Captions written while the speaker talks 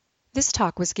This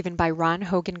talk was given by Ron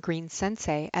Hogen Green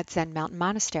Sensei at Zen Mountain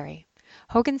Monastery.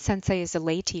 Hogen Sensei is a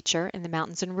lay teacher in the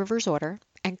Mountains and Rivers Order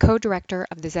and co-director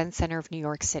of the Zen Center of New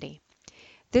York City.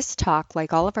 This talk,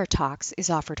 like all of our talks, is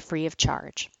offered free of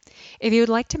charge. If you would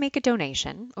like to make a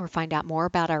donation or find out more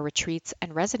about our retreats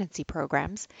and residency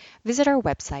programs, visit our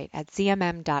website at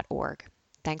zmm.org.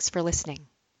 Thanks for listening.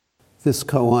 This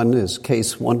koan is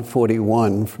case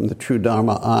 141 from the True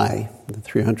Dharma Eye, the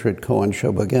 300 koan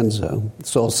Shobogenzo.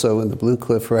 It's also in the Blue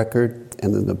Cliff Record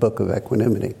and in the Book of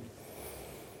Equanimity.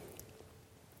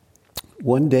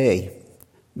 One day,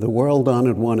 the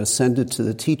world-honored one ascended to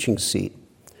the teaching seat.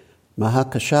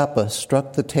 Mahākāśyapa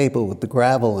struck the table with the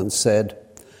gravel and said,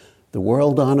 "The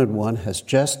world-honored one has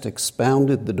just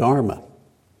expounded the Dharma."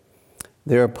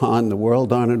 Thereupon, the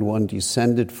world-honored one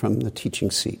descended from the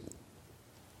teaching seat.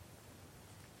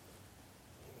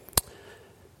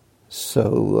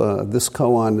 So this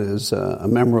koan is a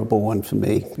memorable one for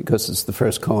me because it's the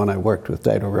first koan I worked with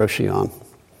Daido Roshi on.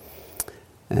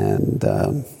 And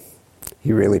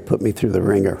he really put me through the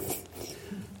ringer.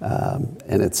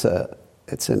 And it's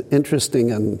an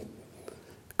interesting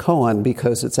koan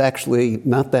because it's actually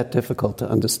not that difficult to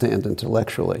understand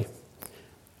intellectually.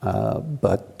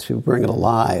 But to bring it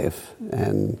alive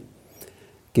and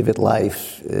give it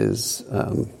life is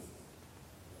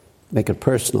make it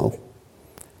personal.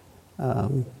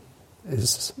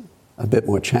 Is a bit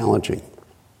more challenging.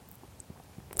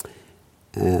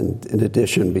 And in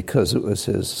addition, because it was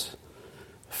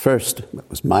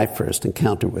my first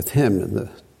encounter with him in the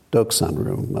Doksan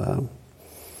room,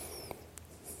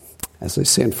 as they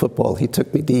say in football, he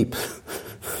took me deep.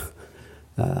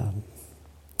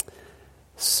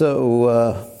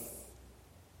 So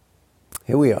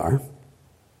here we are.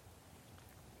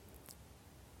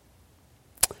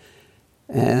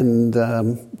 And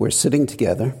we're sitting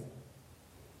together,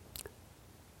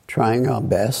 trying our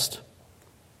best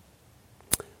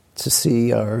to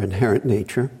see our inherent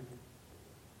nature,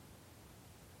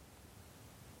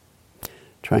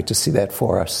 trying to see that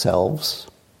for ourselves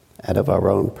out of our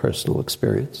own personal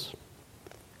experience.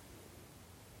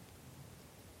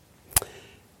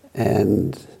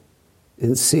 And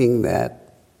in seeing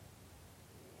that,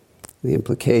 the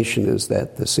implication is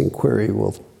that this inquiry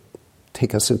will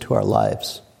take us into our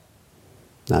lives,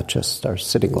 not just our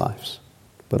sitting lives,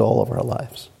 but all of our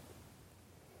lives.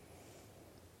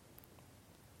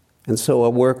 And so our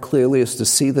work clearly is to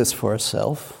see this for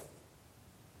ourselves,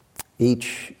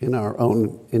 each in our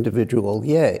own individual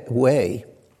way,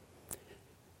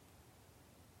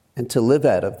 and to live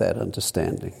out of that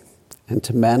understanding, and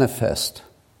to manifest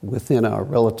within our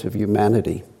relative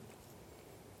humanity,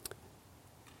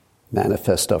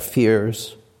 manifest our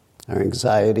fears, our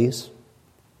anxieties,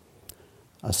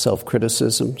 our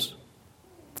self-criticisms,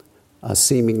 our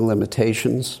seeming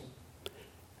limitations,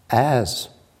 as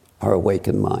our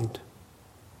awakened mind.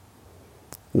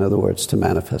 In other words, to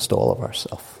manifest all of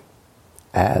ourself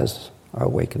as our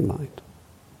awakened mind.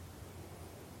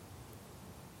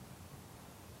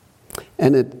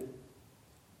 And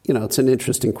it's an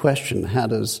interesting question. How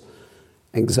does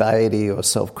anxiety or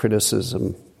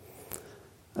self-criticism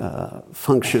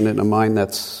function in a mind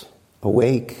that's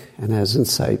awake and has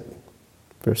insight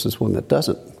versus one that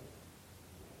doesn't?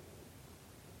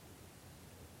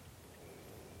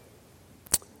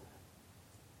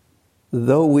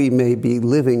 Though we may be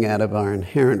living out of our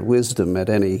inherent wisdom at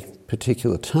any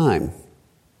particular time,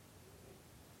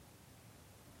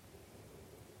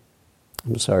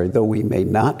 though we may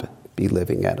not be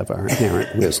living out of our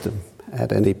inherent wisdom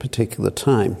at any particular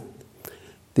time,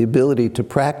 the ability to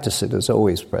practice it is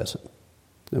always present,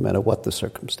 no matter what the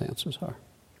circumstances are.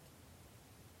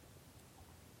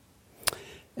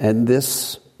 And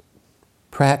this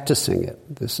practicing it,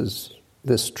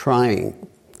 this trying,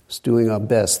 this doing our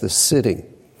best, this sitting,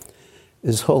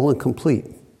 is whole and complete,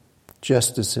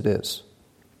 just as it is.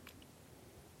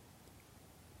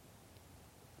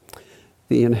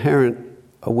 The inherent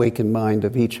awakened mind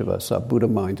of each of us, our Buddha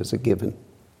mind, is a given.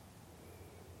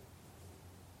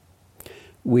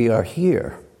 We are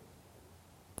here.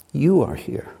 You are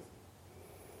here.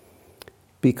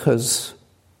 Because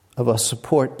of our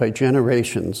support by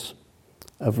generations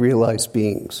of realized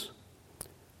beings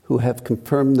who have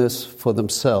confirmed this for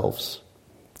themselves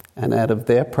and out of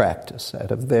their practice,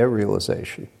 out of their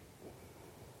realization,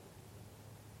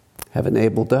 have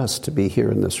enabled us to be here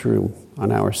in this room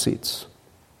on our seats.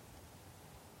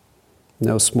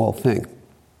 No small thing.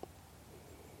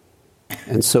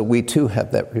 And so we too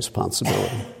have that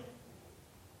responsibility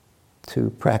to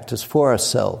practice for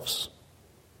ourselves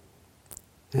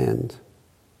and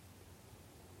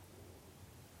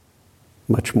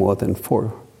much more than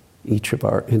for each of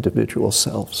our individual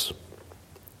selves.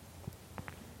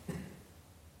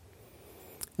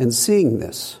 And seeing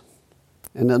this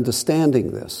and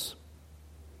understanding this,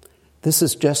 this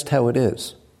is just how it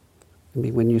is. I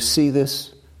mean, when you see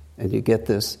this and you get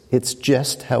this, it's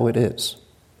just how it is.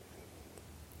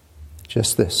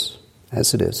 Just this,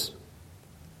 as it is.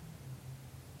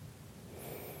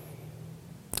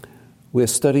 We're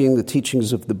studying the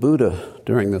teachings of the Buddha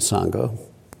during the Sangha,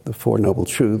 the Four Noble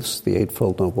Truths, the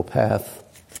Eightfold Noble Path.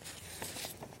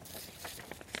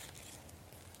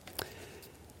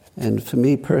 And for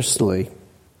me personally,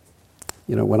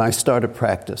 when I started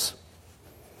practice,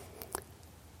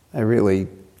 I really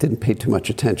didn't pay too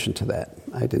much attention to that.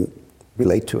 I didn't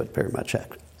relate to it very much,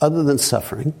 other than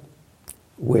suffering,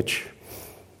 which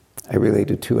I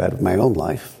related to out of my own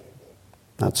life,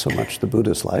 not so much the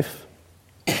Buddha's life.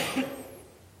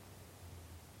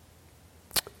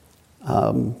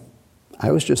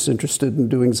 I was just interested in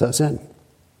doing Zazen,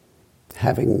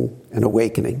 having an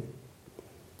awakening,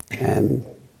 and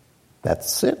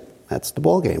that's it. That's the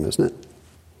ball game, isn't it?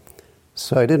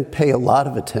 So I didn't pay a lot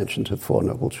of attention to the Four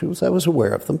Noble Truths. I was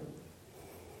aware of them,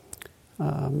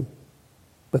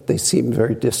 but they seemed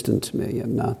very distant to me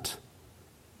and not,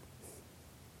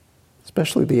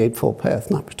 especially the Eightfold Path,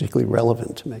 not particularly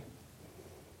relevant to me.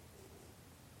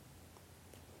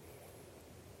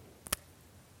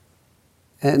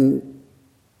 And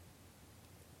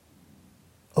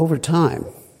over time,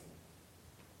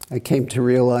 I came to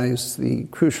realize the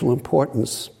crucial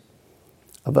importance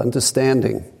of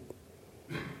understanding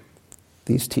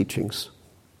these teachings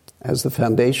as the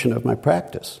foundation of my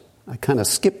practice. I kind of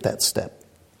skipped that step.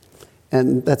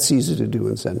 And that's easy to do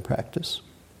in Zen practice.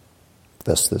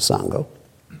 Thus the Sangha.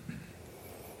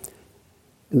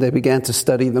 And I began to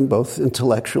study them both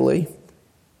intellectually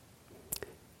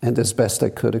and as best I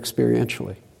could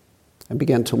experientially. I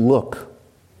began to look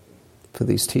for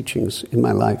these teachings in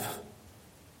my life.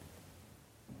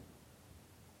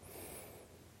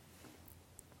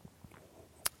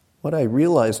 What I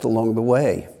realized along the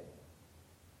way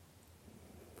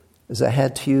is I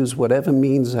had to use whatever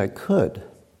means I could,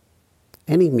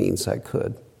 any means I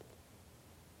could,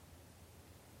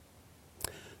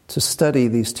 to study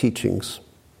these teachings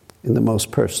in the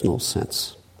most personal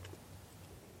sense.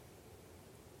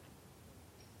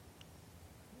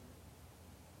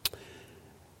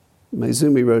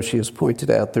 Maezumi Roshi has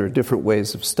pointed out there are different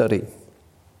ways of study.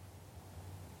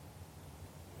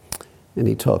 And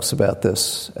he talks about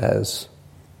this as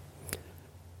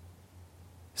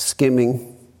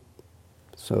skimming.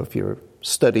 So if you're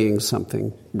studying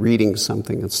something, reading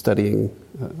something, and studying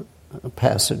a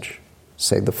passage,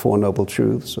 say the Four Noble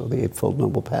Truths or the Eightfold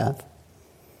Noble Path,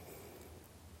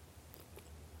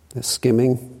 there's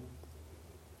skimming,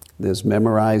 there's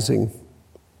memorizing,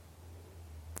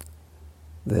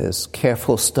 there's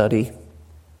careful study,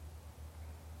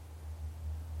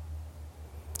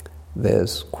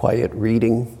 there's quiet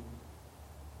reading,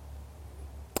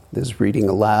 there's reading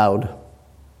aloud,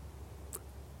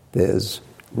 there's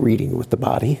reading with the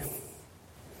body,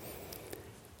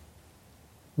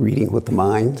 reading with the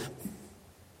mind,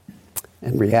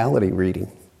 and reality reading.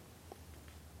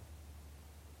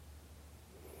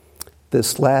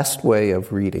 This last way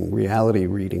of reading, reality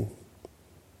reading,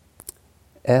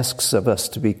 asks of us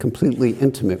to be completely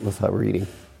intimate with our reading,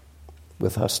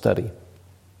 with our study.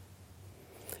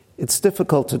 It's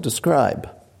difficult to describe,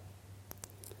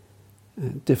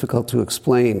 difficult to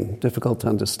explain, difficult to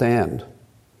understand.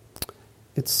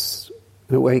 It's,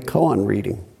 in a way, koan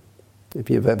reading. If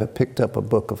you've ever picked up a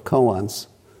book of koans,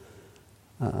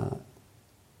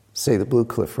 say the Blue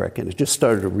Cliff Record, and just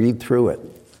started to read through it,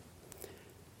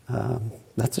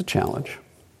 that's a challenge.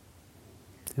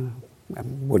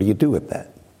 What do you do with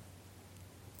that?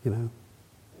 If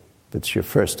it's your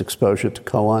first exposure to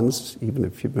koans, even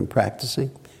if you've been practicing,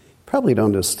 you probably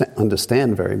don't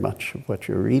understand very much of what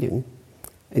you're reading,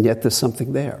 and yet there's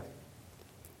something there.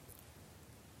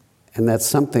 And that's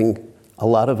something a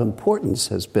lot of importance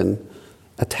has been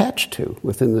attached to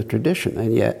within the tradition,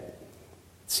 and yet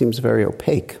it seems very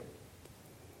opaque.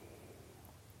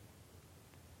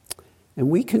 And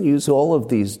we can use all of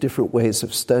these different ways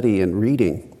of study and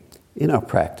reading in our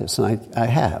practice, and I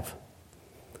have.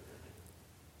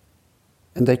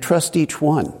 And I trust each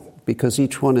one, because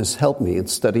each one has helped me in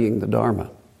studying the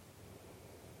Dharma.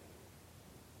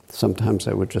 Sometimes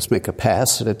I would just make a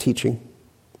pass at a teaching,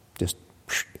 just.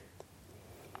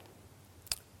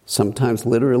 Sometimes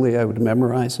literally I would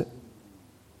memorize it,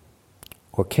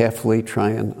 or carefully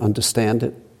try and understand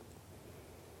it,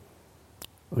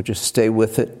 or just stay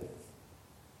with it,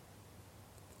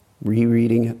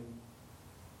 rereading it.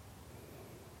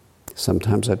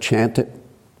 Sometimes I chant it.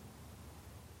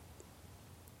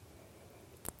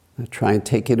 I try and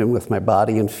take it in with my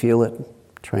body and feel it,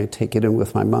 Try and take it in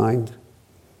with my mind.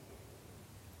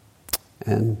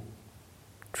 And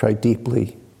try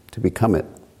deeply to become it.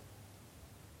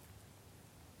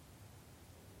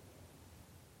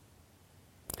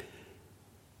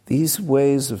 These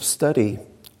ways of study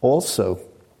also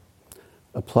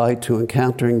apply to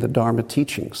encountering the Dharma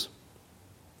teachings,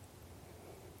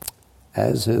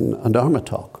 as in a Dharma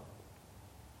talk,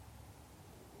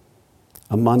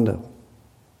 a manda,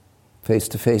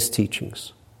 face-to-face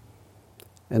teachings,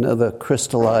 and other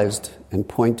crystallized and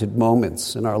pointed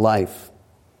moments in our life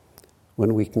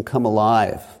when we can come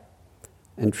alive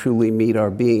and truly meet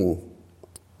our being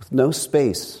with no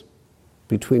space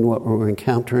between what we're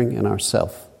encountering and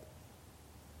ourself.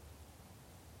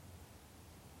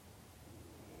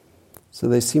 So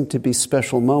they seem to be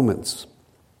special moments.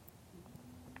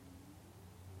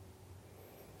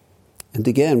 And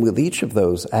again, with each of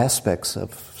those aspects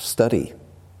of study,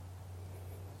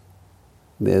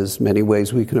 there's many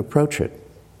ways we can approach it,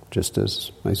 just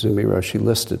as Maizumi Roshi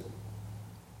listed.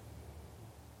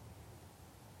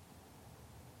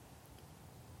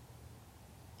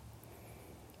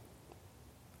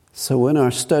 So in our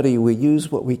study, we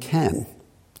use what we can,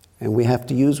 and we have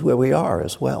to use where we are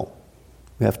as well.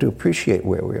 We have to appreciate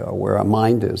where we are, where our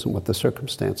mind is, and what the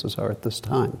circumstances are at this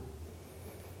time.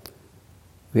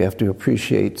 We have to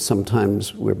appreciate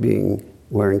sometimes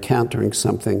we're encountering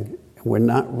something, and we're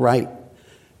not right.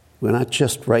 We're not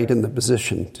just right in the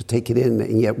position to take it in,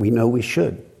 and yet we know we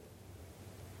should.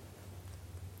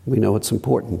 We know it's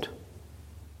important.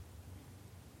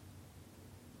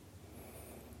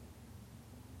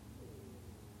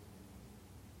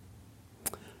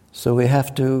 So we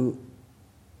have to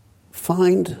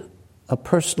find a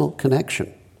personal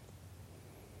connection.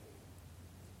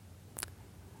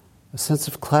 A sense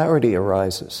of clarity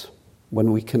arises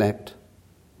when we connect.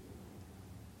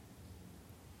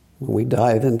 When we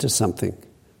dive into something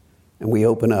and we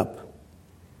open up.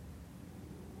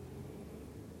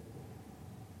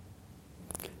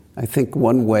 I think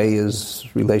one way is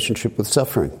relationship with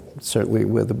suffering, certainly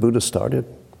where the Buddha started.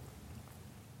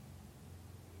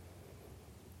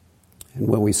 And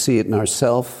when we see it in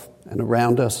ourselves and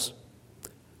around us,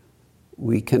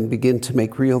 we can begin to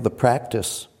make real the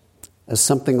practice as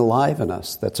something alive in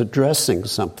us that's addressing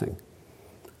something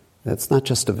that's not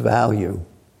just a value,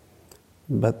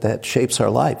 but that shapes our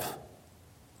life.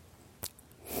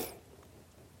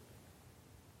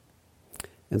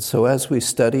 And so as we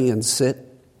study and sit,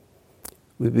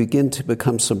 we begin to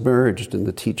become submerged in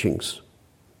the teachings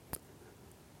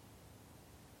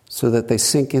so that they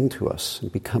sink into us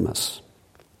and become us.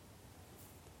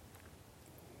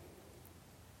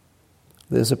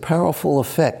 There's a powerful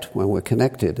effect when we're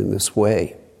connected in this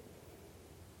way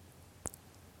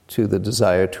to the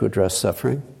desire to address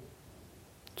suffering,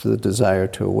 to the desire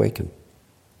to awaken.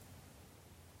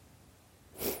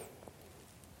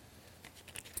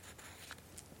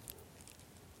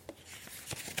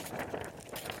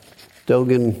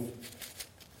 Dogen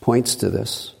points to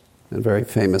this in a very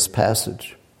famous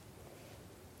passage,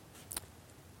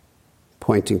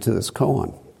 pointing to this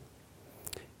koan.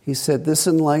 He said, "This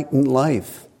enlightened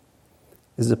life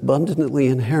is abundantly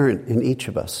inherent in each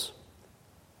of us.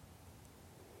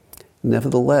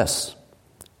 Nevertheless,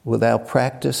 without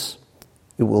practice,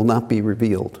 it will not be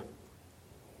revealed.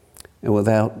 And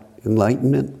without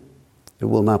enlightenment, it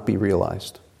will not be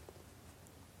realized."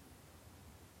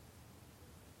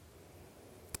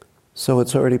 So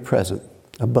it's already present,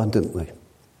 abundantly,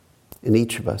 in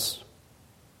each of us.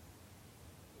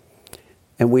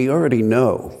 And we already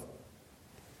know,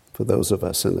 for those of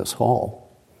us in this hall,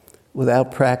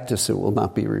 without practice, it will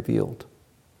not be revealed.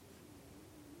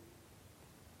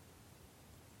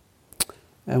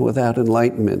 And without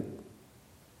enlightenment,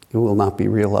 it will not be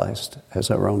realized as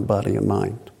our own body and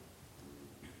mind.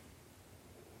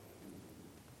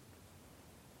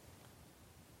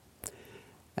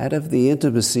 Out of the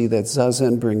intimacy that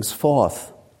Zazen brings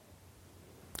forth,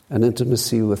 an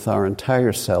intimacy with our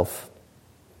entire self,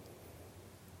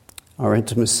 our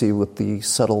intimacy with the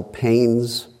subtle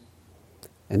pains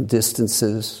and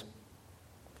distances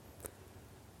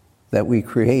that we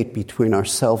create between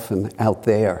ourself and out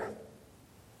there,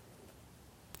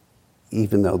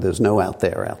 even though there's no out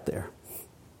there.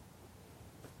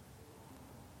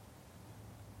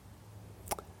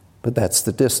 But that's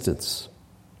the distance.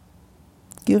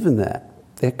 Given that,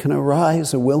 there can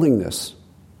arise a willingness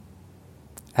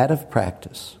out of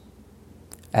practice,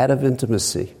 out of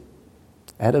intimacy,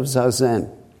 out of zazen,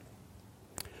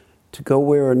 to go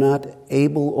where we're not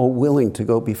able or willing to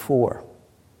go before.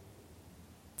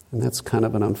 And that's kind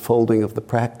of an unfolding of the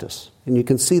practice. And you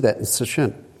can see that in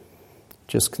Sesshin.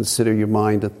 Just consider your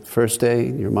mind at the first day,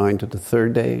 and your mind at the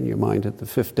third day, and your mind at the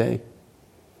fifth day.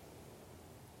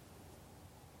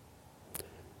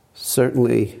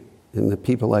 Certainly, in the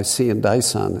people I see in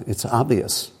Daisan, it's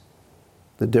obvious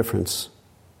the difference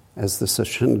as the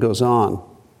session goes on,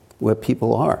 where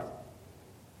people are,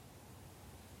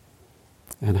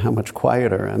 and how much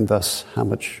quieter, and thus how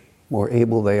much more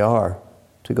able they are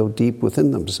to go deep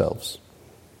within themselves.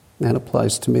 That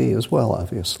applies to me as well,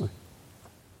 obviously.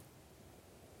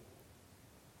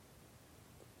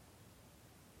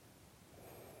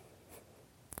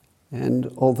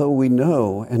 And although we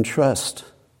know and trust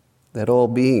that all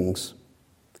beings,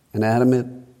 inanimate,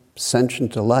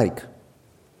 sentient alike,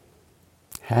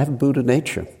 have Buddha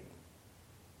nature,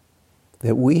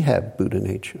 that we have Buddha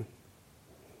nature,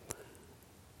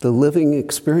 the living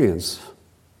experience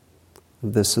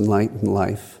of this enlightened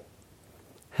life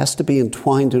has to be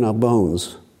entwined in our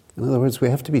bones. In other words, we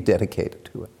have to be dedicated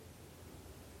to it.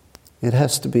 It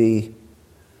has to be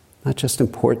not just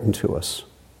important to us,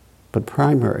 but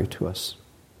primary to us.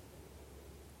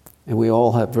 And we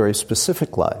all have very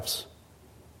specific lives,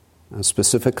 a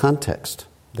specific context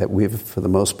that we've, for the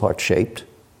most part, shaped,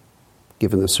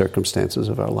 given the circumstances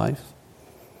of our life.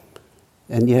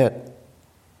 And yet,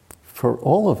 for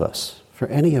all of us, for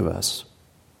any of us,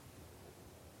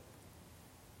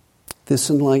 this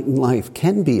enlightened life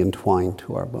can be entwined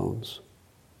to our bones.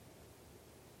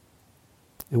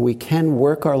 And we can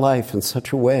work our life in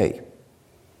such a way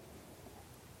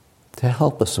to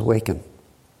help us awaken.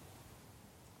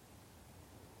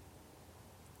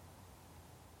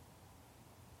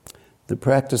 The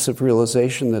practice of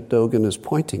realization that Dogen is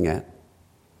pointing at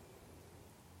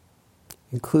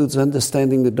includes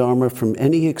understanding the Dharma from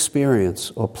any experience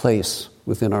or place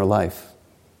within our life.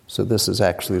 So this is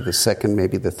actually the second,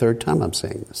 maybe the third time I'm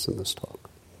saying this in this talk.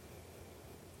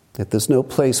 That there's no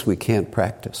place we can't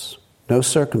practice, no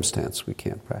circumstance we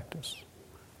can't practice.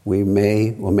 We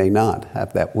may or may not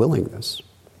have that willingness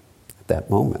at that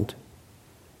moment.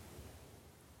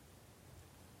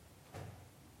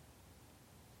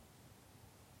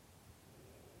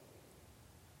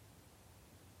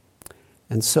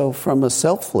 And so from a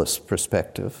selfless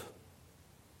perspective,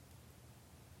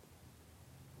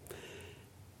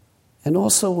 and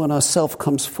also when our self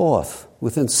comes forth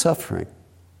within suffering,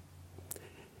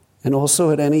 and also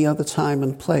at any other time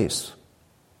and place,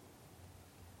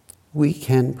 we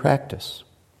can practice.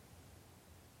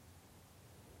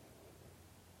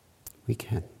 We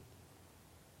can.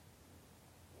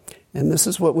 And this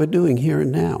is what we're doing here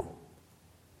and now.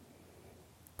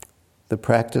 The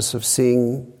practice of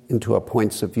seeing into our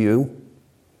points of view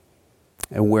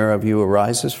and where our view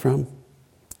arises from,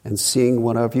 and seeing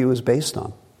what our view is based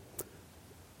on.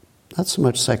 Not so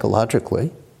much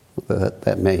psychologically,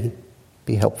 that may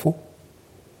be helpful,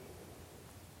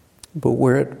 but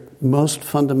where it most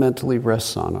fundamentally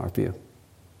rests on our view.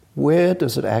 Where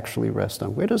does it actually rest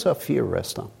on? Where does our fear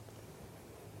rest on?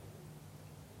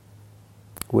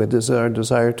 Where does our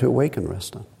desire to awaken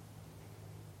rest on?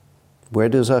 Where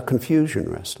does our confusion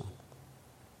rest on?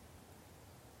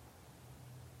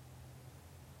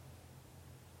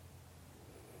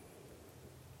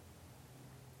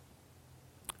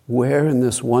 Where in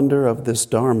this wonder of this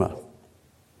Dharma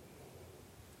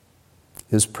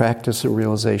is practice and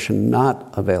realization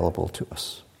not available to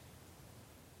us?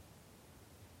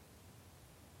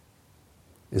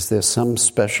 Is there some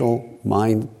special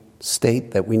mind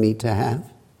state that we need to have?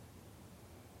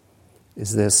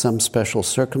 Is there some special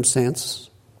circumstance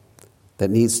that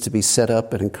needs to be set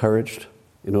up and encouraged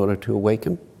in order to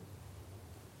awaken?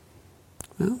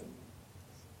 Well,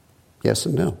 yes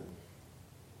and no.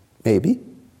 Maybe.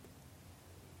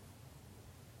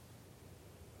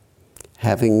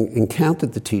 Having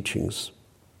encountered the teachings,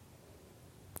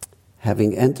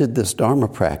 having entered this Dharma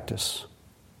practice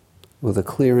with a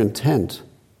clear intent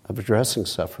of addressing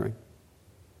suffering,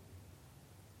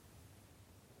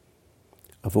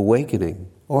 of awakening,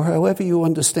 or however you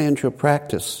understand your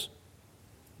practice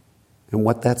and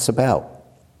what that's about,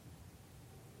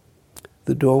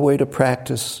 the doorway to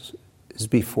practice is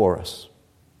before us.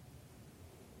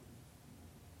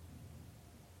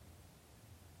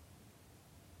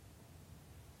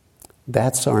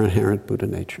 That's our inherent Buddha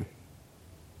nature.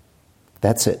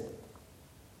 That's it.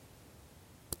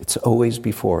 It's always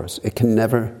before us. It can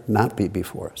never not be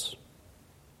before us.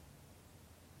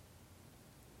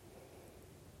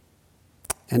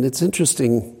 And it's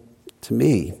interesting to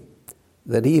me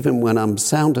that even when I'm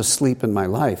sound asleep in my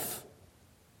life,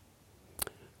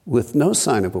 with no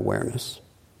sign of awareness,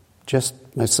 just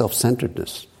my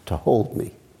self-centeredness to hold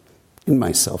me in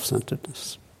my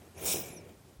self-centeredness,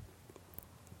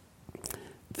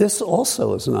 this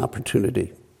also is an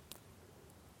opportunity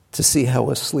to see how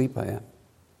asleep I am,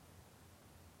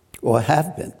 or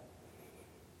have been,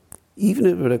 even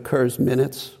if it occurs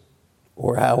minutes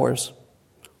or hours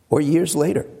or years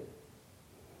later.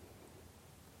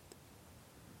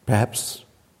 Perhaps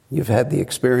you've had the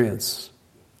experience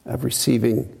of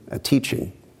receiving a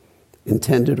teaching,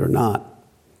 intended or not,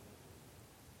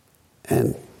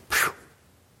 and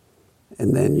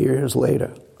then years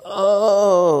later,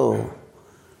 oh,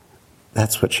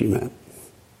 that's what she meant.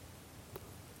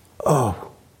 Oh.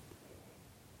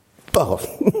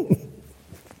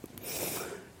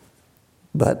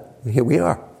 But here we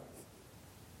are,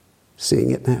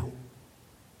 seeing it now.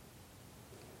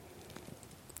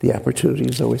 The opportunity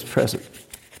is always present.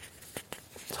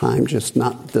 Time does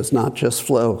not just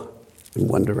flow in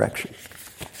one direction.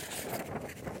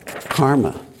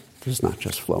 Karma does not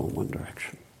just flow in one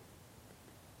direction.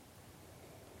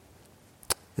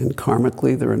 And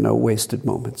karmically, there are no wasted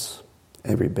moments.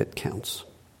 Every bit counts.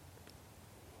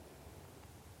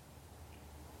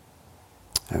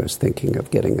 I was thinking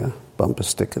of getting a bumper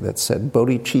sticker that said,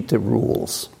 Bodhicitta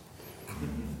rules.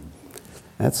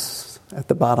 That's at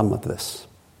the bottom of this.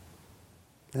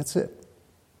 That's it.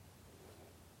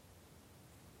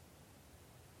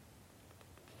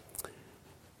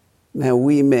 Now,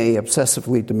 we may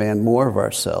obsessively demand more of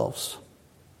ourselves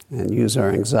and use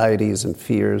our anxieties and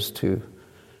fears to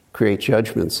create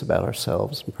judgments about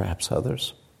ourselves and perhaps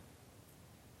others.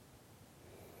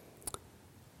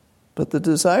 But the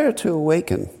desire to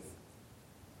awaken,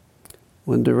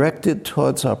 when directed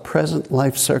towards our present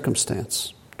life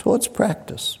circumstance, towards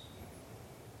practice,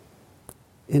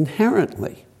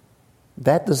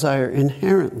 that desire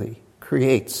inherently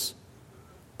creates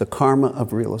the karma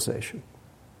of realization.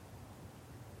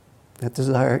 That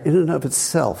desire in and of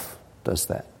itself does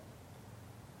that.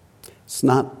 It's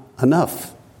not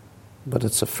enough, but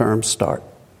it's a firm start.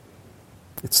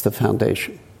 It's the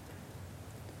foundation.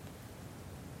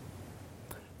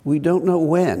 We don't know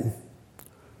when,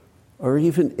 or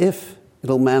even if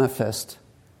it'll manifest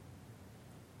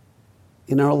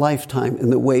in our lifetime in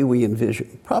the way we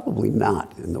envision. Probably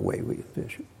not in the way we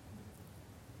envision.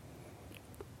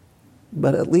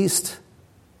 But at least,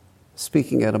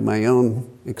 speaking out of my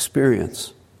own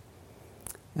experience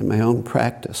and my own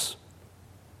practice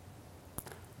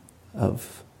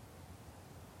of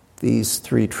these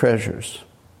three treasures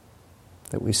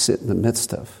that we sit in the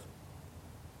midst of,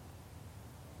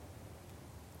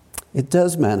 it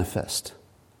does manifest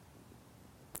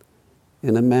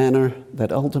in a manner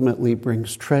that ultimately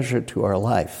brings treasure to our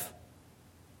life.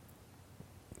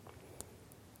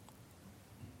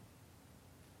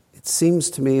 It seems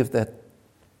to me that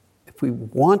if we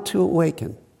want to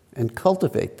awaken and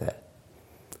cultivate that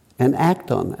and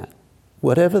act on that,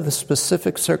 whatever the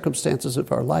specific circumstances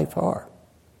of our life are,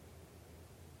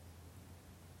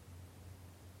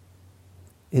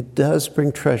 it does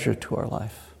bring treasure to our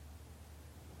life.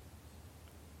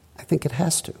 I think it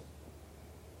has to.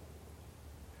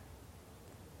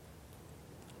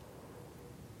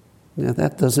 Now,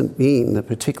 that doesn't mean the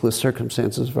particular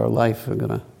circumstances of our life are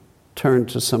going to turn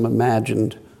to some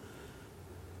imagined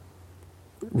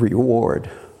reward,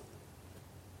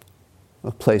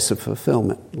 a place of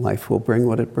fulfillment. Life will bring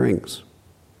what it brings.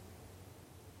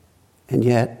 And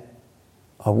yet,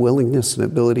 our willingness and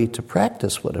ability to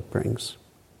practice what it brings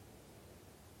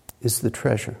is the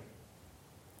treasure.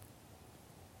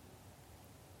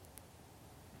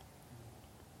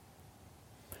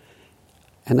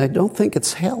 And I don't think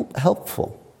it's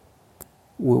helpful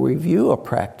when we view a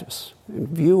practice and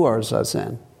view our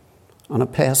zazen on a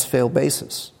pass-fail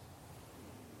basis.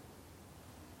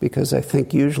 Because I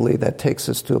think usually that takes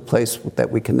us to a place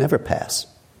that we can never pass.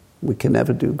 We can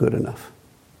never do good enough.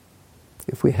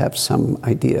 If we have some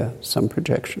idea, some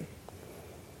projection,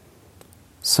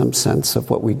 some sense of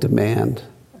what we demand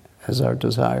as our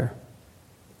desire.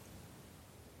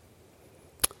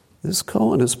 This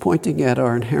koan is pointing at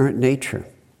our inherent nature,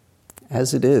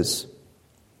 as it is,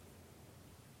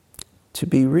 to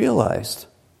be realized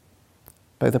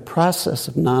by the process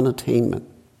of non-attainment.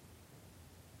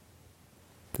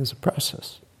 There's a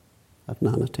process of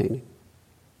non-attaining.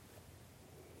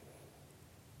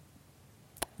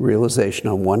 Realization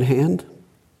on one hand,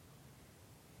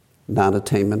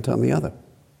 non-attainment on the other.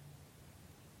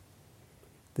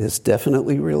 There's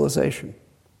definitely realization.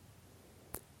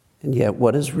 And yet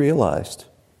what is realized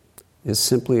is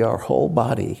simply our whole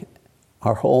body,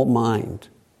 our whole mind,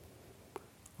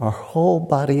 our whole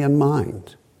body and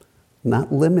mind,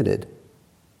 not limited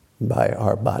by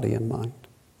our body and mind.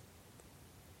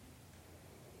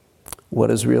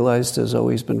 What is realized has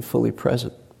always been fully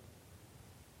present.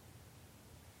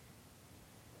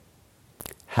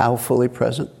 how fully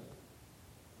present?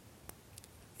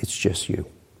 It's just you.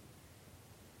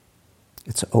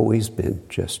 It's always been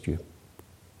just you.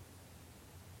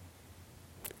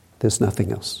 There's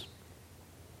nothing else.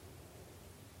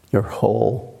 Your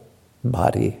whole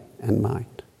body and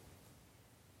mind.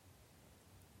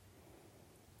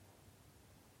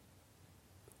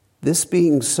 This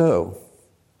being so,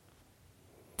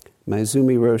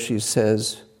 Maizumi Roshi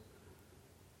says,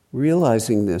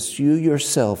 realizing this, you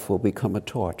yourself will become a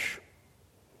torch,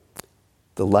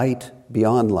 the light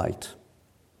beyond light.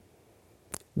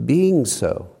 Being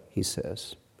so, he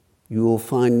says, you will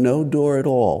find no door at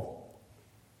all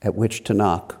at which to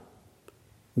knock,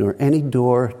 nor any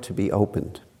door to be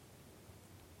opened.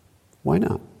 Why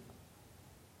not?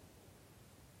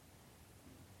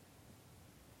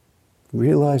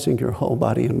 Realizing your whole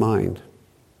body and mind,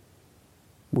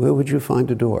 where would you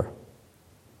find a door?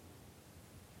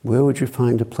 Where would you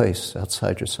find a place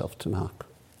outside yourself to knock?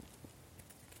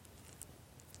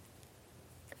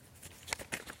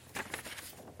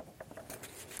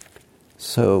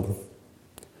 So,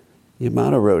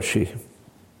 Yamada Roshi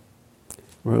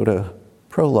wrote a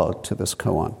prologue to this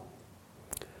koan.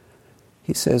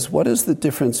 He says, what is the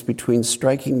difference between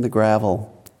striking the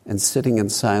gravel and sitting in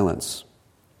silence?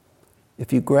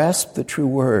 If you grasp the true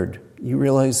word, you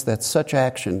realize that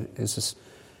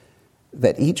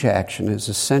that each action is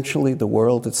essentially the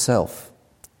world itself.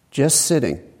 Just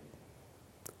sitting,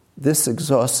 this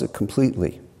exhausts it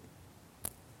completely.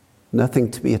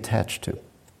 Nothing to be attached to.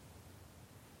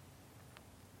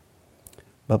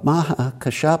 But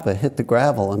Mahākāśyapa hit the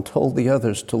gravel and told the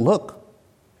others to look.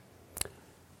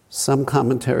 Some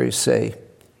commentaries say,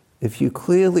 if you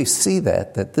clearly see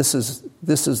that this is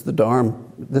the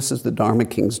Dharma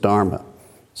King's Dharma.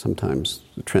 Sometimes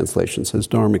the translation says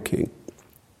Dharma King.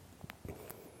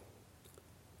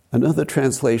 Another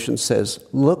translation says,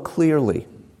 look clearly.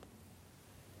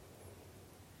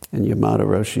 And Yamada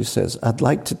Roshi says, I'd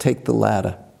like to take the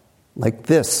latter, like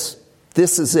this.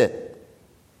 This is it.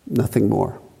 Nothing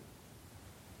more.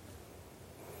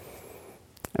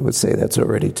 I would say that's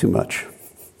already too much.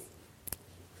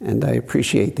 And I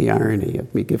appreciate the irony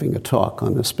of me giving a talk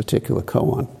on this particular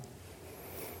koan,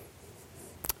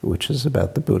 which is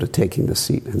about the Buddha taking the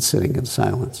seat and sitting in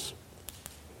silence.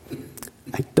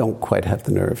 I don't quite have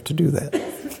the nerve to do that.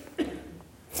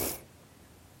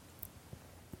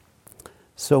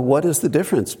 So what is the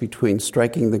difference between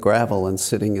striking the gravel and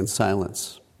sitting in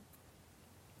silence?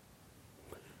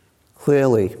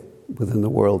 Clearly, within the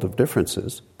world of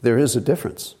differences, there is a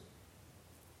difference.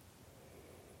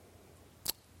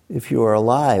 If you are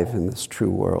alive in this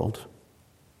true world,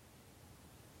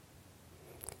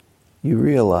 you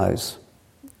realize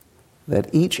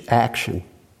that each action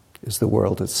is the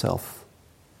world itself.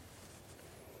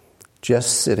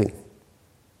 Just sitting.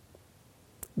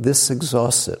 This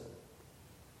exhausts it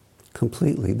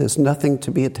completely. There's nothing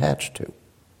to be attached to.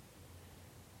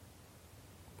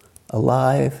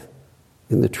 Alive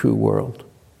in the true world.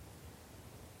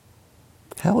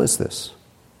 How is this?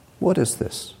 What is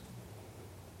this?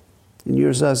 In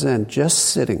your zazen, just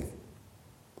sitting.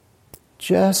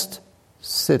 Just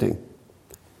sitting.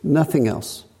 Nothing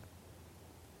else.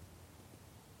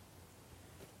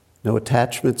 No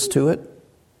attachments to it.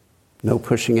 No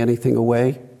pushing anything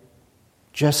away.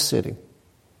 Just sitting.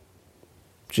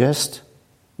 Just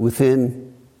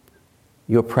within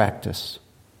your practice.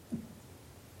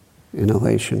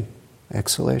 Inhalation,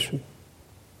 exhalation.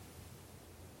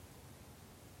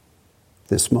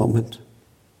 This moment.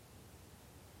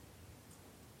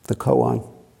 The koan.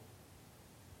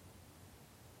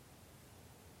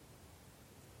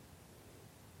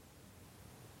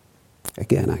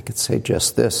 Again, I could say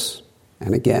just this,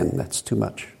 and again, that's too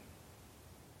much.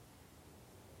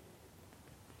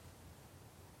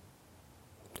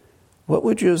 What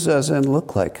would your zazen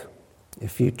look like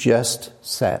if you just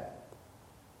sat?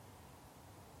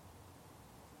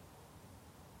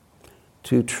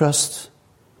 To trust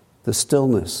the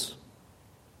stillness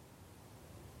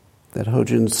that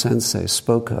Hogen Sensei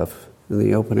spoke of in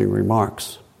the opening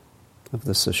remarks of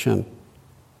the session.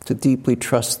 To deeply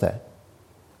trust that.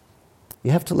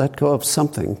 You have to let go of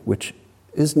something which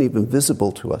isn't even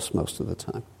visible to us most of the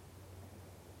time,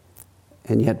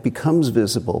 and yet becomes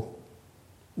visible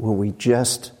when we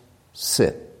just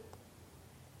sit.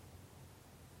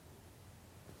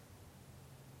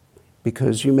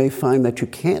 Because you may find that you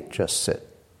can't just sit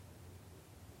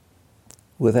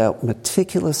without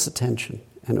meticulous attention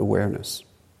and awareness,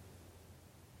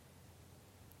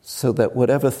 so that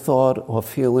whatever thought or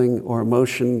feeling or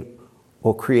emotion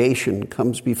or creation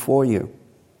comes before you,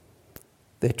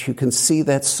 that you can see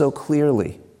that so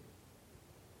clearly.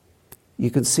 you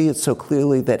can see it so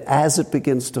clearly that as it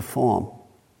begins to form,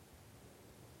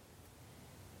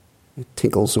 it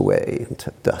tinkles away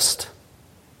into dust.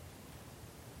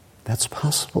 That's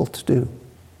possible to do,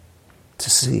 to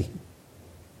see,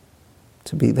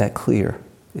 to be that clear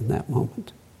in that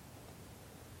moment.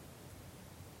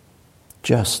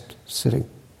 Just sitting.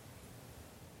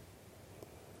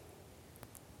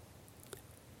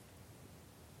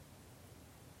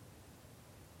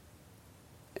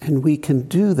 And we can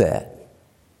do that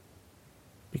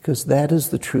because that is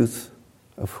the truth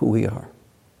of who we are.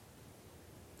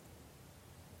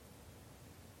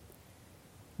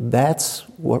 That's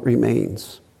what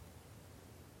remains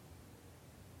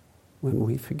when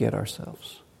we forget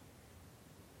ourselves.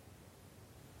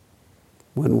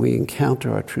 When we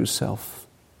encounter our true self.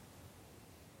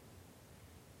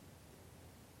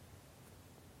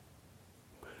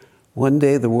 One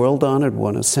day the world-honored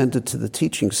one ascended to the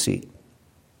teaching seat.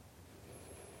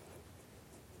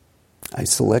 I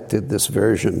selected this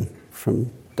version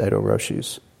from Daido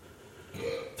Roshi's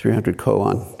 300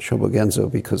 koan Shobogenzo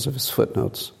because of his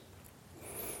footnotes.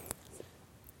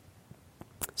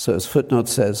 So his footnote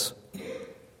says,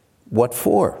 "What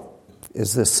for?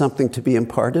 Is this something to be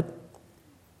imparted?"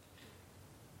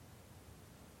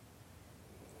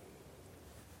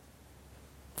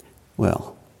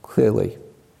 Well, clearly,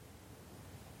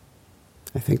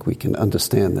 I think we can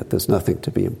understand that there's nothing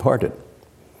to be imparted.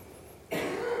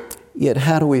 Yet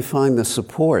how do we find the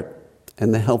support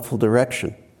and the helpful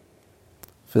direction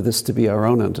for this to be our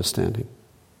own understanding?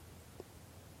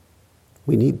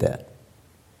 We need that.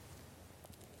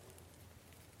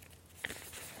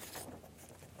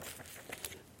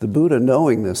 The Buddha,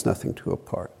 knowing there's nothing to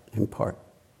impart,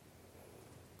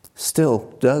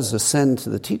 still does ascend to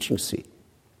the teaching seat.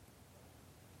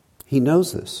 He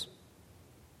knows this,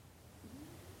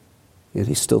 yet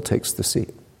he still takes the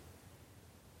seat.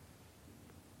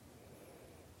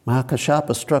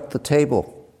 Mahākāśyapa struck the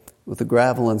table with the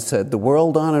gravel and said, "The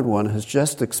world-honored one has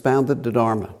just expounded the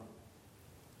Dharma."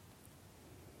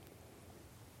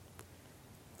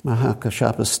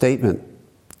 Mahākāśyapa's statement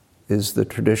is the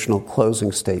traditional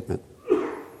closing statement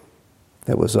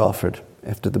that was offered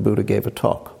after the Buddha gave a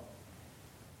talk.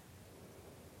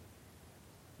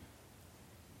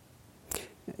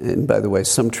 And by the way,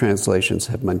 some translations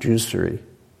have Manjusri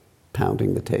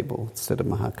pounding the table instead of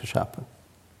Mahākāśyapa.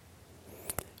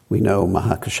 We know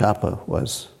Mahākāśyapa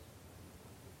was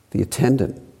the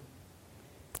attendant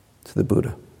to the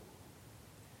Buddha.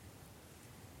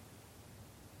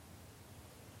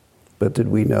 But did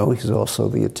we know he's also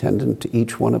the attendant to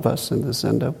each one of us in the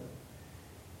Zendo?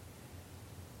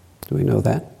 Do we know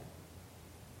that?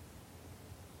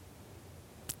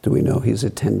 Do we know he's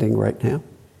attending right now?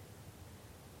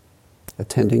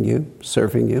 Attending you,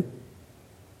 serving you?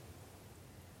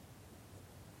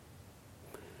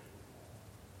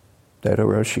 Daido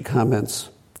Roshi comments,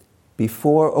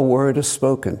 before a word is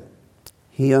spoken,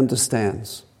 he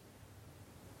understands.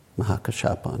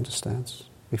 Mahākāśyapa understands.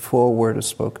 Before a word is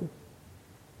spoken.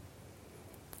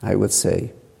 I would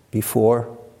say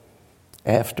before,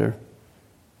 after,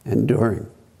 and during.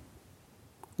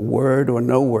 Word or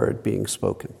no word being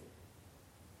spoken.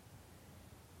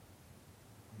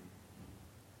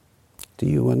 Do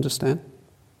you understand?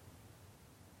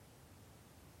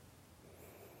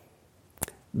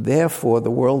 Therefore,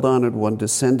 the world-honored one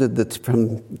descended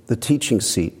from the teaching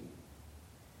seat.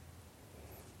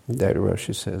 Daido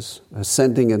Roshi says,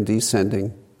 ascending and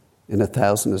descending in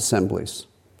 1,000 assemblies.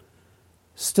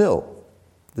 Still,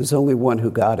 there's only one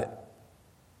who got it.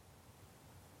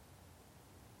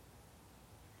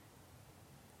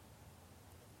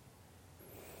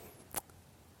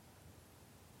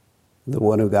 The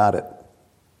one who got it.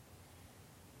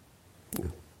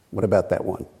 What about that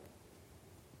one?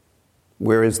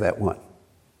 Where is that one?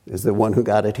 Is the one who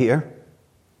got it here?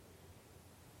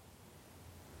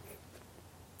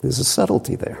 There's a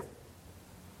subtlety there.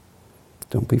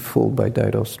 Don't be fooled by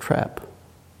Daido's trap.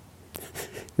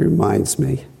 It reminds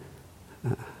me,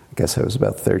 I guess I was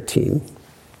about 13,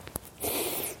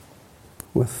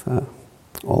 with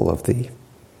all of the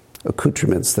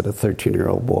accoutrements that a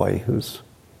 13-year-old boy who's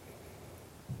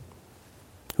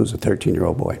a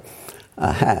 13-year-old boy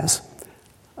has.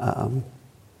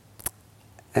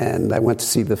 And I went to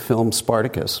see the film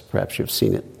Spartacus. Perhaps you've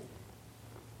seen it.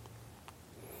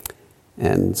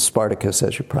 And Spartacus,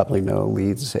 as you probably know,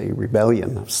 leads a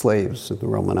rebellion of slaves in the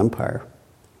Roman Empire.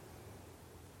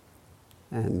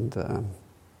 And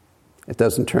it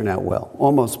doesn't turn out well.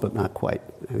 Almost, but not quite.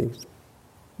 I mean,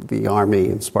 the army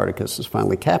in Spartacus is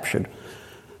finally captured.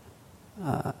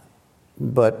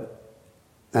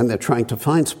 And they're trying to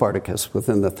find Spartacus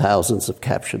within the thousands of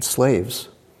captured slaves.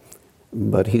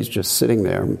 But he's just sitting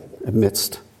there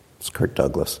amidst, it's Kirk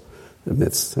Douglas,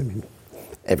 amidst,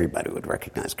 everybody would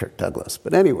recognize Kirk Douglas.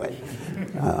 But anyway,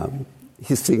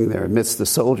 he's sitting there amidst the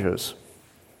soldiers.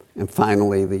 And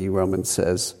finally, the Roman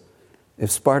says, if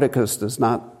Spartacus does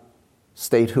not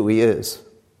state who he is,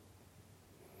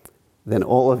 then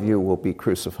all of you will be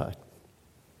crucified.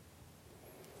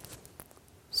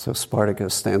 So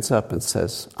Spartacus stands up and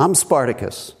says, I'm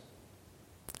Spartacus.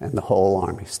 And the whole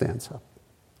army stands up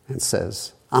and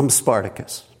says, I'm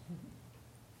Spartacus.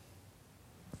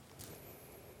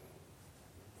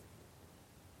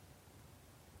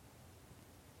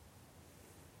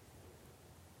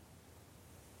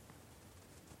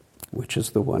 Which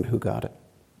is the one who got it.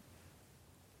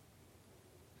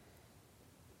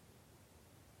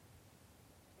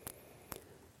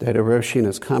 Daido Roshi in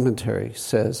his commentary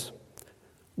says,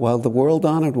 while the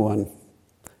world-honored one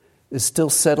is still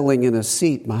settling in his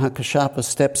seat, Mahākāśyapa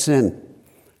steps in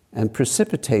and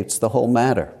precipitates the whole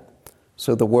matter.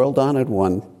 So the world-honored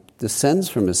one descends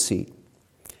from his seat.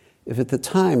 If at the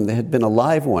time there had been a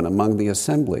live one among the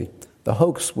assembly, the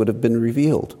hoax would have been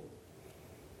revealed.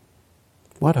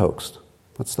 What hoax?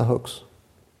 What's the hoax?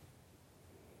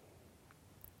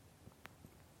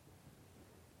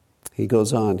 He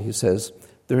goes on, he says,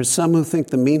 there are some who think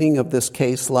the meaning of this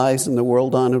case lies in the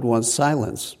world-honored one's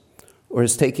silence, or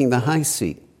is taking the high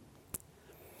seat.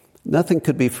 Nothing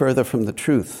could be further from the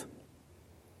truth.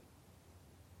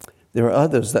 There are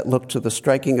others that look to the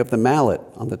striking of the mallet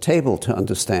on the table to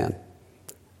understand.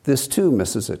 This too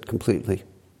misses it completely.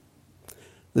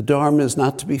 The Dharma is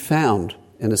not to be found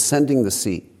in ascending the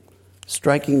seat,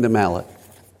 striking the mallet,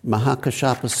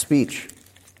 Mahākāśyapa's speech,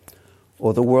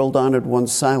 or the world-honored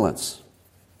one's silence.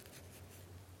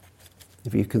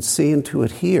 If you can see into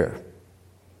it here,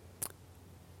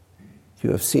 you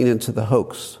have seen into the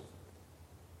hoax.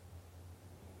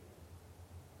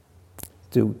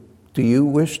 Do you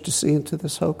wish to see into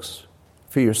this hoax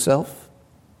for yourself?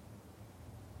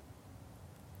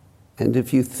 And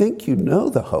if you think you know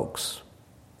the hoax,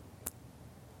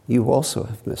 you also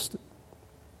have missed it.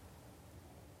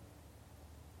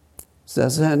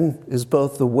 Zazen is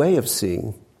both the way of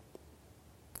seeing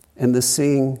and the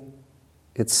seeing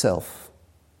itself.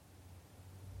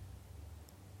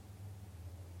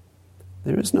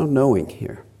 There is no knowing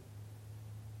here.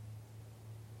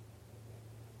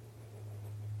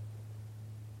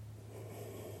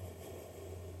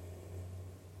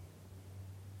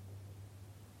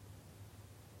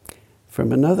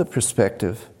 From another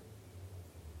perspective,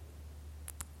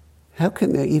 how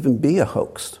can there even be a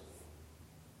hoax?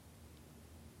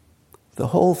 The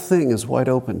whole thing is wide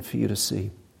open for you to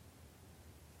see.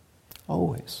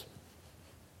 Always.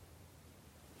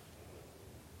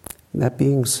 And that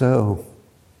being so,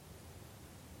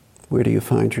 where do you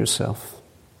find yourself?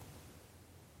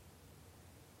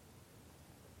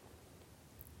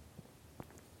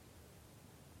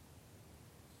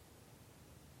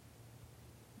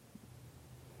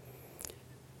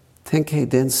 Tenkei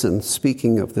Densen,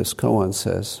 speaking of this koan,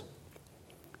 says,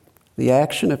 the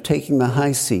action of taking the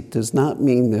high seat does not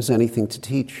mean there's anything to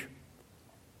teach.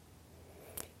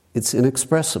 It's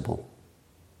inexpressible.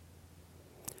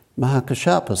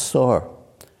 Mahākāśyapa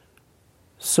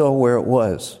saw where it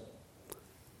was.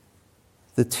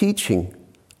 The teaching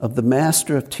of the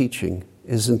master of teaching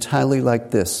is entirely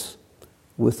like this,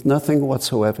 with nothing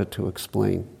whatsoever to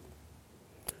explain.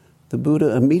 The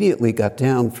Buddha immediately got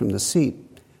down from the seat,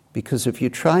 because if you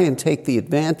try and take the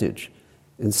advantage,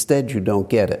 instead you don't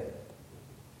get it.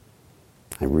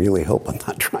 I really hope I'm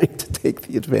not trying to take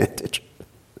the advantage.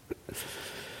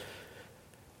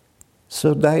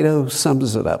 So Daido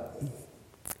sums it up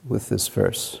with this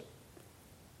verse.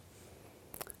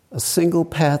 A single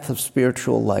path of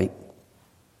spiritual light.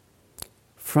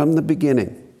 From the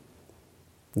beginning,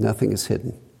 nothing is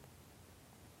hidden.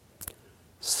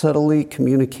 Subtly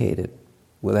communicated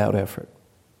without effort.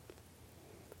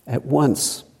 At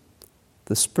once,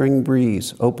 the spring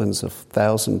breeze opens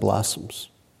 1,000 blossoms.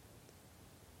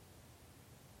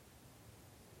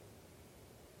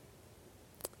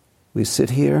 We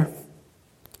sit here,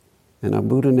 and our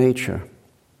Buddha nature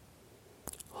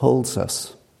holds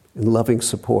us in loving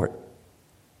support,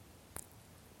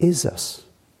 is us.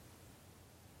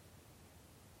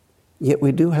 Yet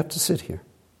we do have to sit here.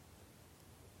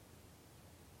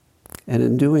 And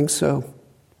in doing so,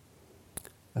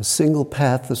 a single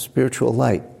path of spiritual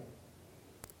light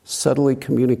subtly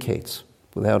communicates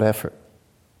without effort.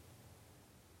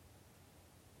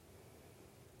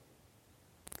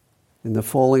 In the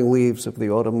falling leaves of the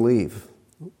autumn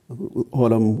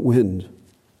wind,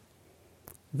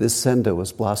 this senda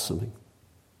was blossoming.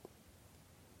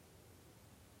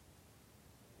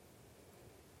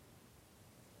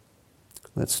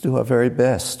 Let's do our very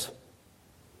best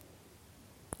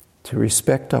to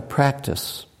respect our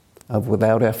practice of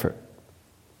without effort.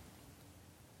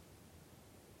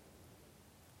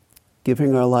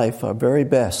 Giving our life our very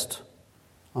best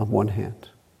on one hand.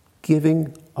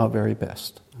 Giving our very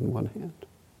best on one hand.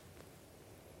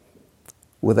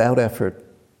 Without effort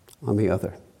on the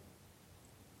other.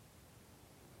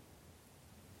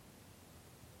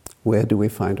 Where do we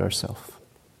find ourselves?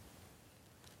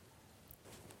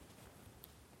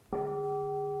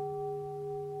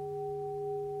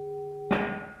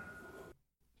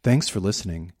 Thanks for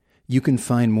listening. You can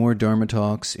find more Dharma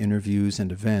talks, interviews,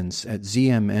 and events at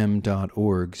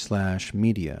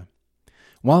zmm.org/media.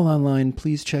 While online,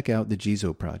 please check out the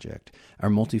Jizo Project, our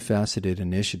multifaceted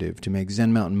initiative to make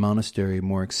Zen Mountain Monastery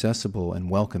more accessible and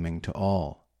welcoming to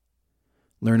all.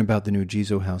 Learn about the new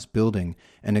Jizo House building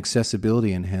and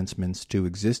accessibility enhancements to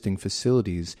existing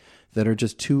facilities that are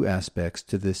just two aspects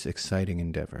to this exciting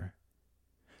endeavor.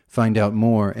 Find out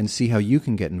more and see how you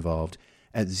can get involved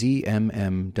at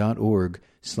zmm.org/Jizo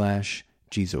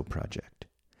Project.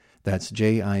 That's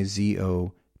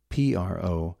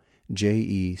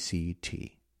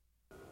JIZOPROJECT.